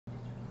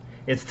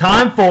It's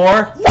time for...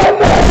 Hey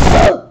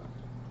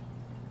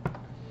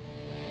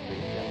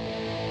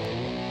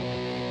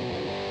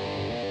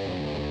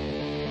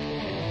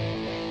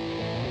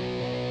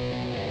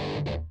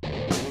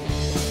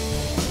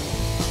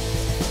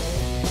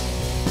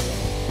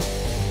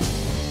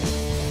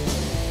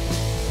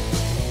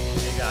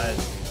guys,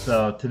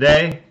 so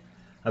today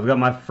I've got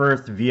my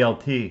first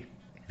VLT.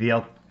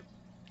 VLT?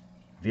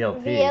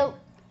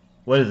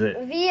 What is it?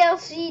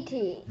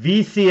 VLCT.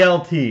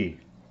 VCLT.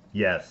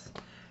 Yes.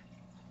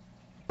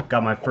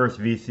 Got my first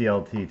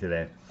VCLT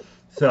today.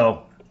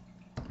 So,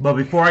 but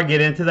before I get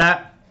into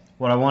that,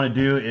 what I want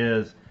to do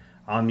is,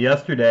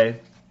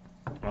 yesterday,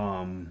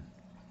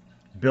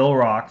 Bill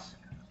Rocks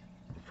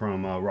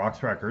from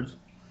Rocks Records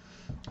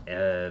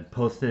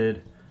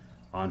posted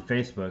on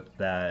Facebook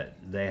that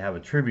they have a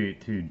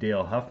tribute to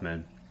Dale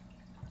Hoffman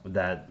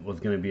that was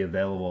going to be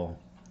available.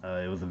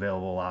 It was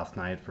available last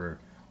night for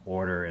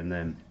order, and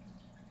then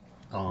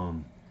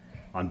on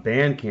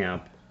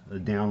Bandcamp the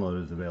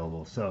download is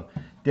available. So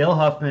Dale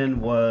Hoffman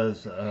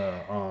was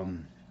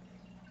the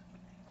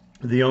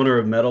owner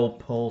of Metal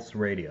Pulse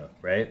Radio,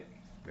 right?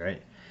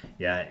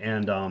 Yeah,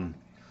 and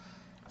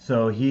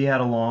so he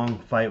had a long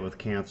fight with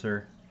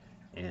cancer,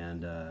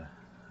 and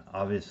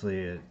obviously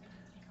it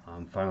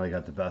finally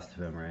got the best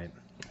of him, right?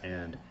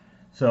 And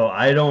so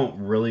I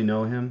don't really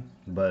know him,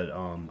 but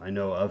I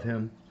know of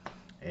him,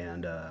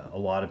 and a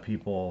lot of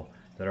people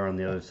that are on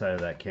the other side of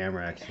that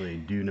camera actually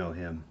do know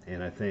him.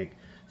 And I think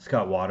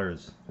Scott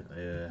Waters,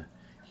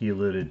 he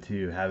alluded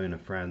to having a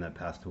friend that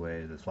passed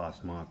away this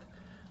last month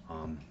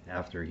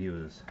after he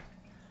was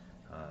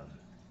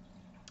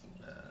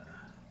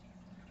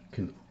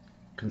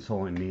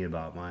consoling me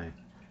about my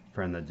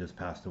friend that just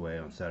passed away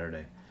on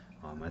Saturday.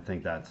 I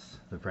think that's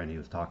the friend he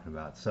was talking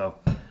about. So,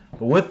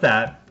 but with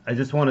that, I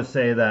just want to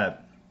say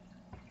that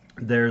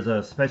there's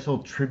a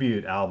special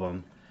tribute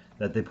album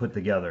that they put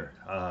together.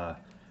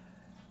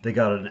 They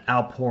got an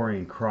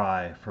outpouring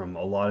cry from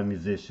a lot of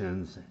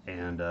musicians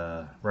and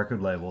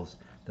record labels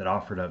that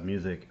offered up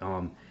music.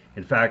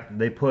 In fact,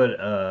 they put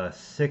a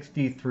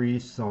 63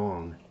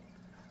 song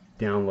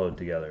download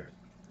together.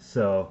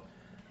 So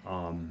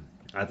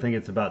I think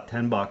it's about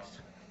 $10.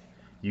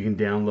 You can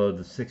download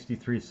the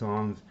 63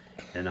 songs,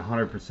 and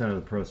 100% of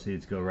the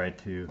proceeds go right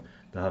to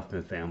the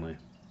Hoffman family.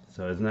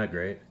 So isn't that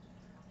great?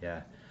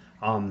 Yeah.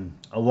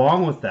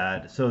 Along with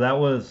that, so that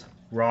was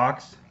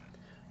Rocks.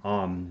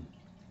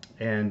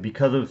 And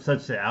because of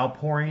such an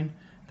outpouring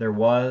there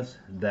was,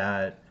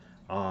 that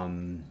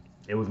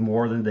it was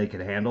more than they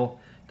could handle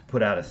to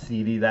put out a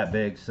CD that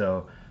big.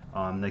 So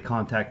they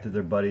contacted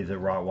their buddies at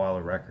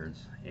Rottweiler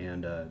Records,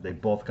 and they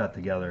both got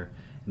together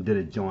and did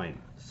a joint.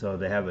 So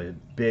they have a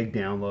big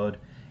download,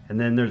 and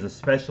then there's a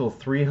special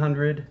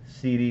 300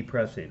 CD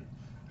pressing,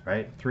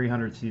 right?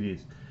 300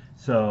 CDs.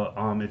 So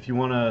if you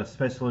want a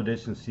special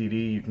edition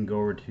CD, you can go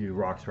over to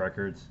Rocks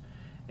Records,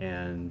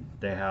 and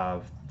they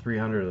have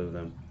 300 of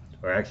them.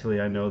 Or actually,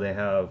 I know they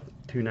have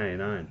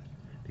 $2.99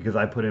 because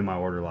I put in my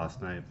order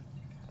last night.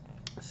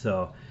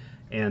 So,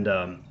 and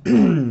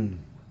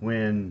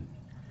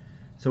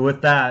so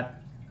with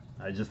that,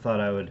 I just thought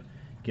I would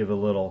give a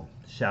little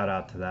shout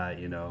out to that,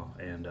 you know,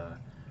 and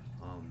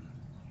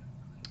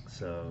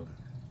so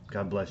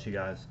God bless you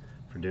guys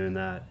for doing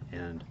that.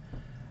 And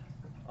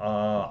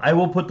I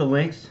will put the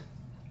links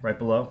right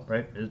below,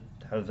 right?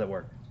 How does that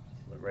work?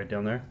 Right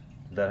down there?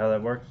 Is that how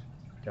that works?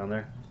 Down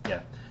there?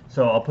 Yeah.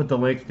 So I'll put the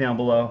links down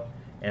below,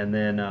 and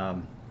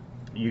then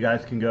you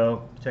guys can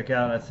go check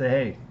out. I say,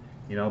 hey,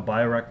 you know,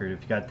 buy a record.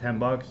 If you got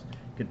 $10,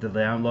 get the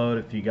download.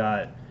 If you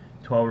got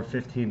 $12 or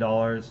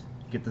 $15,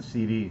 get the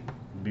CD.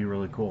 It'd be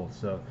really cool.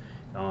 So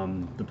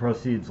the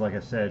proceeds, like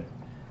I said,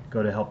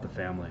 go to help the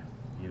family,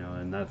 you know,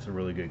 and that's a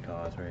really good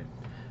cause, right?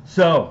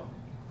 So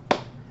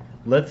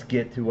let's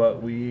get to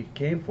what we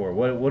came for.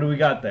 What do we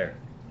got there?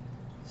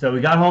 So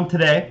we got home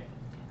today,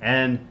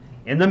 and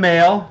in the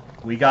mail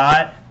we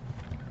got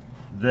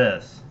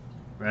this,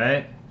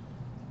 right?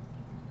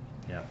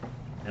 Yeah.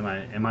 Am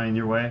I in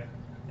your way?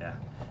 Yeah.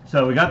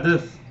 So we got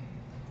this,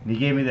 and he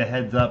gave me the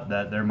heads up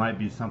that there might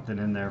be something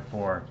in there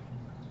for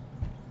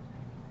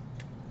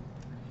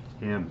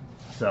him.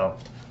 So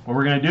what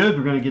we're gonna do is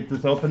we're gonna get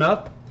this open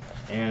up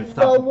and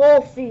stop The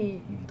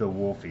Wolfie. the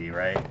Wolfie,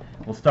 right?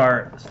 We'll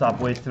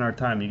stop wasting our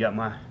time. You got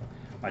my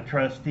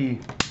trusty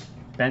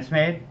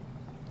Benchmade.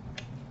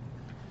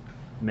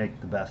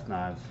 Make the best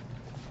knives.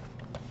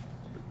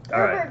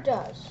 Gerber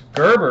does.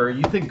 Gerber?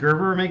 You think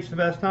Gerber makes the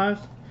best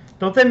knives?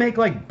 Don't they make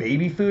like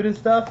baby food and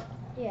stuff?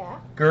 Yeah.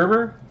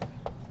 Gerber?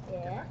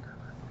 Yeah.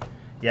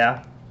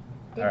 Yeah?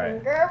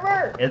 Different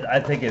Gerber. I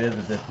think it is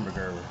a different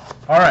Gerber.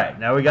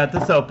 Alright, now we got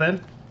this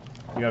open.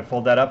 You gotta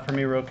fold that up for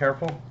me real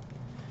careful.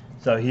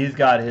 So he's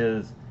got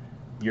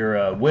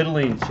your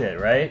whittling shit,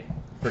 right?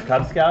 For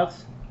Cub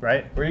Scouts,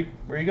 right?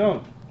 Where you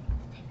going?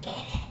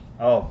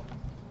 Oh.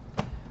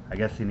 I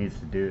guess he needs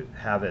to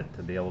have it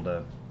to be able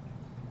to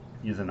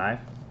use a knife.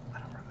 I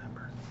don't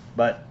remember.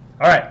 But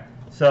all right,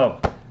 so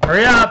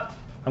hurry up.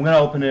 I'm gonna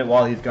open it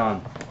while he's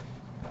gone.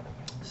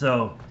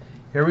 So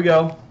here we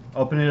go.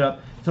 Open it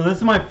up. So this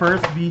is my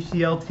first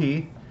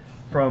VCLT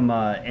from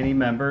any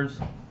members.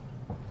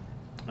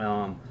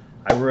 I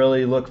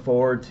really look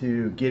forward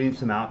to getting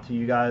some out to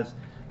you guys.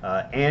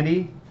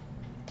 Andy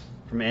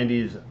from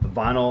Andy's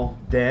Vinyl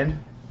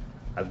Den.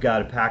 I've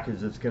got a package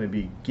that's going to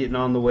be getting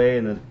on the way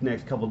in the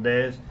next couple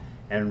days,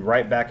 and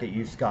right back at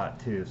you, Scott,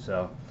 too.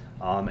 So,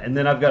 and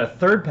then I've got a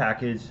third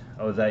package.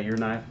 Oh, is that your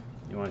knife?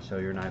 You want to show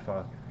your knife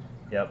off?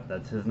 Yep,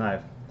 that's his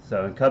knife.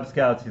 So in Cub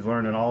Scouts, he's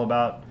learning all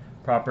about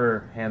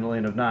proper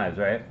handling of knives,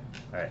 right?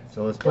 All right,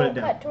 so let's put it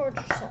down. Don't cut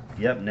towards yourself.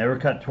 Yep, never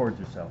cut towards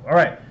yourself. All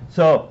right,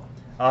 so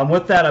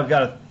with that, I've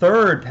got a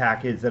third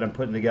package that I'm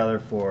putting together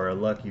for a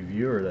lucky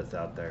viewer that's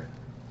out there.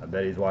 I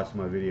bet he's watching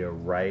my video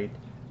right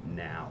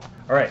now.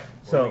 All right,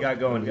 so what we got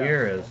going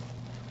here is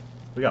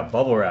we got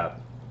bubble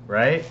wrap,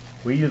 right?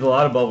 We use a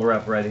lot of bubble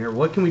wrap right here.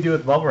 What can we do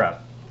with bubble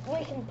wrap?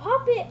 We can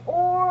pop it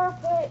or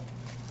put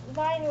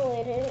vinyl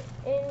in it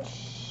and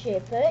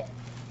ship it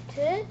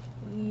to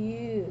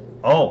you.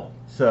 Oh,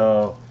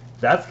 so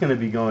that's going to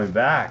be going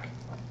back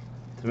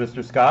to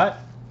Mr. Scott?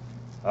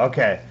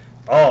 Okay.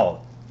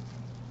 Oh,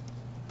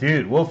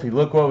 dude, Wolfie,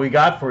 look what we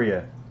got for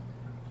you.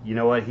 You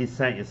know what? He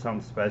sent you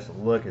something special.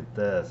 Look at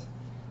this.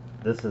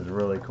 This is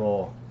really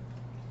cool.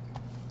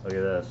 Look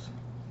at this.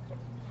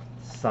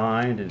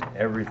 Signed and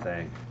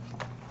everything.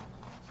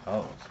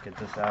 Oh, let's get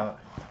this out.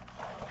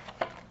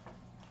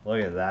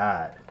 Look at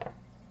that.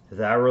 Is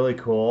that really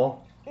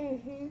cool?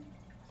 Mhm.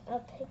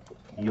 I'll take it.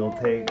 You'll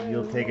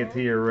take it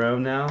to your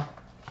room now?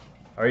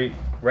 Are you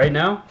right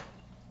now?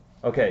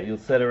 Okay, you'll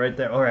set it right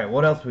there. All right,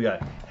 what else we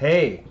got?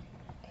 Hey,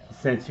 he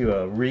sent you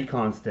a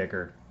Recon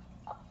sticker.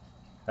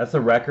 That's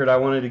a record I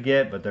wanted to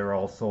get, but they were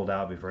all sold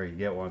out before I could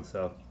get one,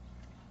 so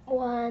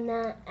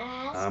Wanna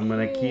ask I'm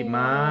gonna keep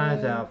my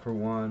eyes out for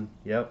one.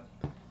 Yep.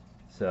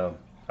 So,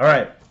 all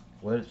right,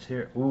 what's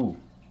here? Ooh,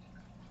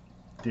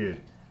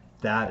 dude,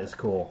 that is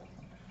cool.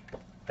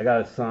 I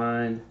got a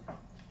signed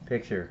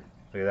picture.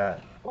 Look at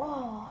that.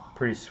 Oh.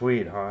 Pretty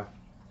sweet, huh?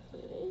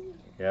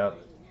 Yep.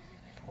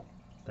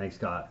 Thanks,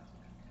 Scott.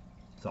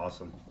 It's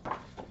awesome.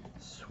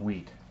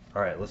 Sweet.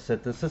 All right, let's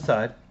set this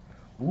aside.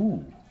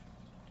 Ooh.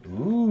 Ooh.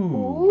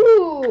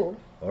 Ooh.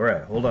 All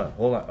right, hold on.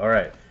 All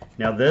right.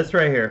 Now this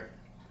right here.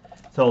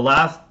 So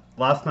last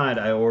night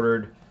I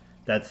ordered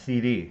that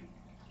CD,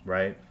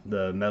 right?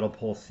 The Metal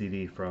Pulse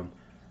CD from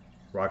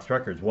Rox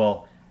Records.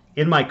 Well,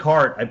 in my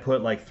cart I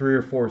put like 3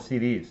 or 4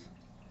 CDs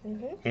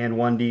and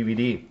 1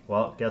 DVD.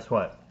 Well, guess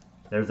what?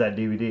 There's that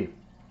DVD.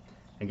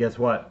 And guess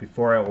what?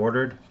 Before I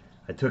ordered,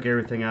 I took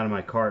everything out of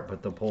my cart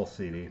but the Pulse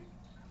CD,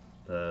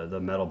 the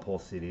Metal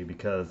Pulse CD,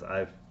 because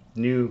I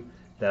knew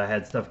that I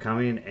had stuff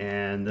coming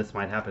and this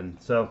might happen.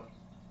 So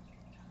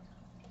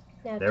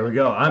Now there we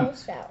go.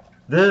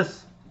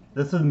 This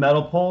is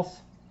Metal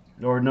Pulse,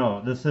 or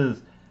no, this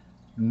is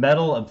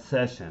Metal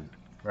Obsession,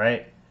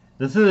 right?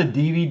 This is a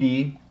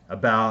DVD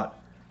about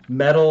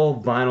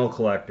metal vinyl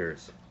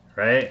collectors,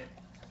 right?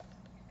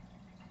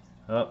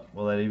 Oh,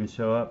 will that even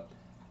show up?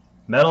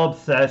 Metal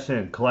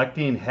Obsession,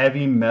 collecting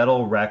heavy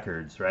metal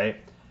records, right?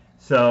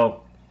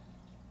 So,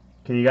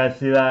 can you guys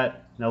see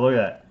that? Now look at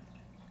that.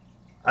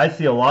 I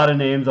see a lot of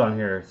names on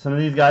here. Some of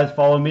these guys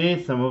follow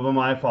me, some of them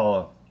I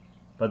follow.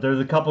 But there's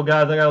a couple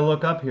guys I gotta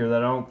look up here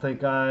that I don't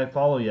think I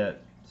follow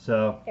yet.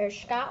 So, there's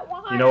Scott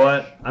Wise. you know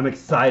what? I'm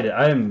excited.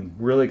 I am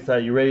really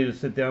excited. You ready to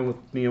sit down with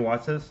me and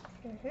watch this?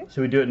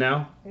 Should we do it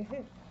now?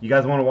 You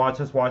guys want to watch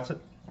us? Watch it?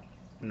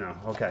 No.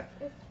 Okay.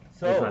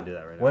 So, let's not do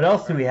that right now. What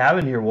else do we have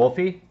in here,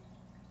 Wolfie?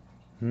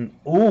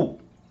 Ooh,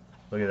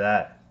 look at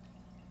that.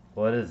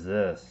 What is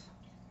this?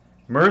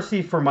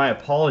 Mercy for my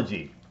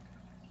apology.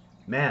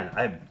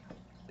 Man,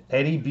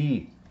 Eddie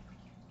B.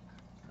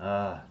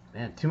 Man,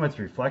 too much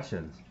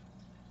reflections.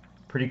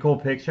 Pretty cool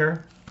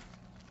picture.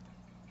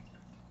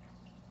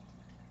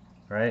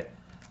 Right?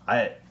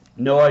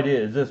 No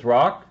idea. Is this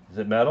rock? Is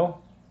it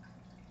metal?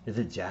 Is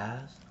it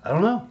jazz? I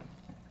don't know.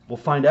 We'll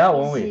find out,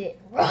 won't we? Is it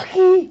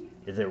Rocky?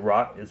 Is it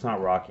rock? It's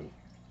not Rocky,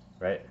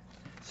 right?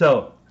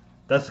 So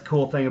that's the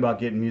cool thing about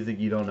getting music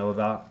you don't know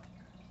about.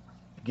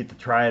 You get to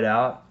try it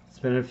out,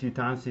 spin it a few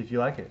times, see if you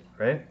like it,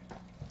 right?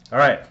 All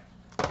right.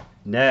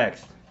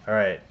 Next. All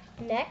right.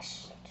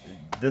 Next.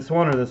 This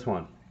one or this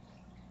one?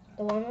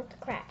 The one with the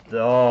crack.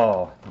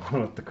 Oh, the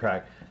one with the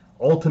crack.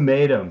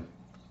 Ultimatum.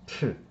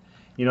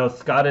 You know,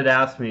 Scott had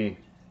asked me,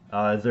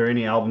 is there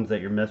any albums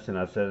that you're missing?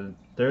 I said,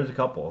 there's a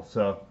couple.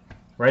 So,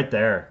 right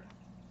there.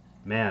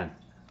 Man.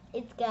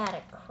 It's got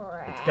a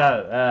crack. It's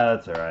got,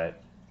 that's all right.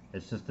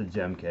 It's just a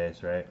gem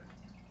case, right?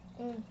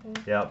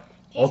 Yep.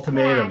 Just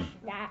Ultimatum.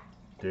 smash that.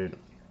 Dude.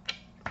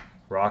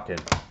 Rockin'.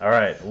 All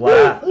right.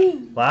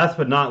 Last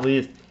but not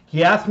least,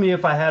 he asked me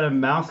if I had a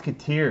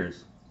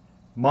Mouseketeers.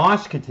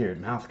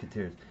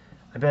 Mouseketeers.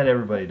 I bet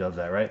everybody does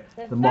that, right?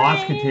 The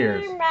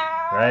Mouseketeers.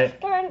 Right?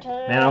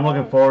 Man, I'm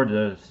looking forward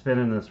to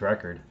spinning this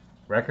record.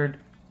 Record?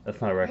 That's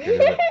not a record,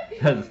 is it?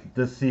 That's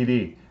the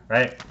CD,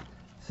 right?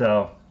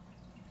 So,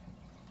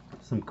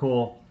 some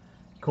cool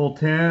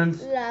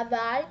tunes.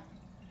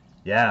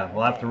 Yeah,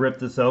 we'll have to rip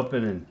this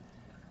open and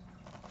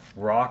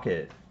rock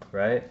it,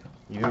 right?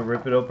 You gonna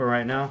rip it open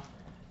right now?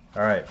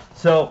 All right.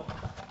 So,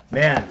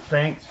 Man,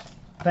 thanks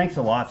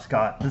a lot,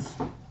 Scott. This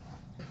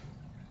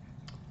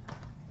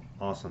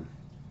awesome.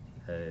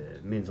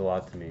 It means a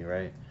lot to me,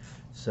 right?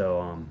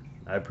 So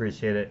I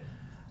appreciate it.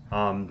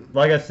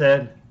 Like I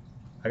said,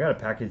 I got a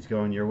package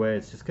going your way.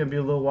 It's just gonna be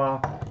a little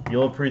while.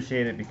 You'll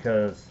appreciate it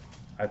because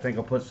I think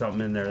I'll put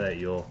something in there that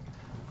you'll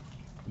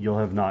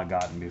have not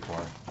gotten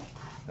before.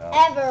 So,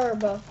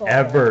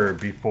 ever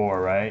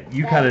before, right?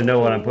 You kind of know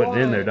what I'm putting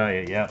in there, don't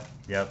you?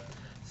 Yep.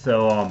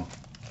 So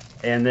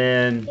and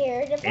then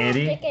Here's a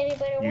Andy, plastic.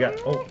 Anybody you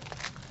got want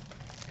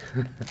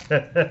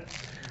it?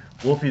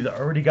 Wolfie's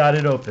already got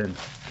it open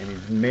and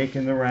he's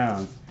making the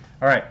rounds.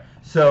 All right,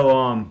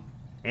 so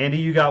Andy,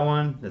 you got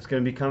one that's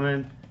gonna be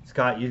coming.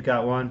 Scott, you've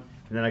got one,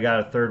 and then I got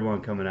a third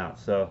one coming out.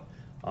 So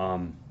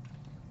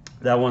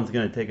that one's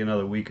gonna take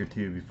another week or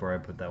two before I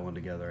put that one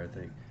together, I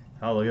think.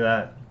 Oh, look at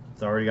that!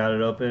 It's already got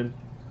it open.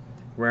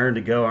 Raring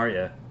to go, aren't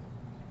you?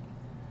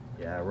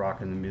 Yeah,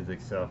 rocking the music.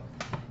 So,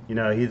 you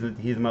know,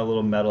 he's my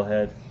little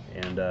metalhead,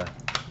 and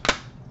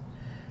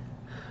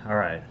all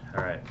right.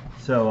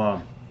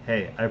 So,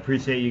 hey, I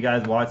appreciate you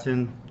guys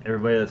watching.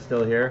 Everybody that's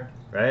still here,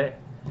 right?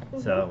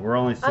 So we're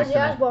only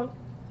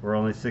we're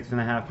only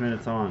 6.5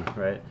 minutes on,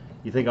 right?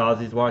 You think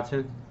Ozzy's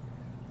watching?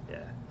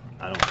 Yeah,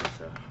 I don't think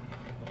so.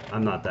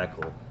 I'm not that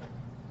cool,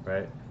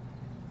 right?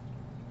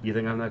 You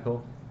think I'm that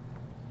cool?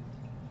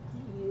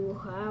 You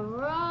have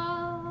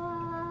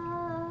rock,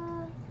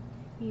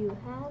 you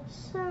have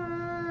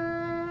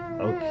sun.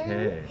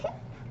 Okay.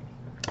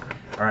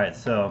 All right,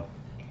 so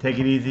take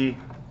it easy.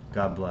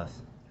 God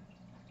bless.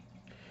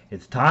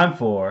 It's time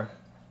for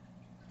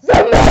The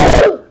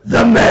mail!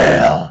 the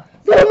mail.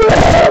 The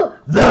mail!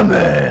 The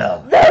mail.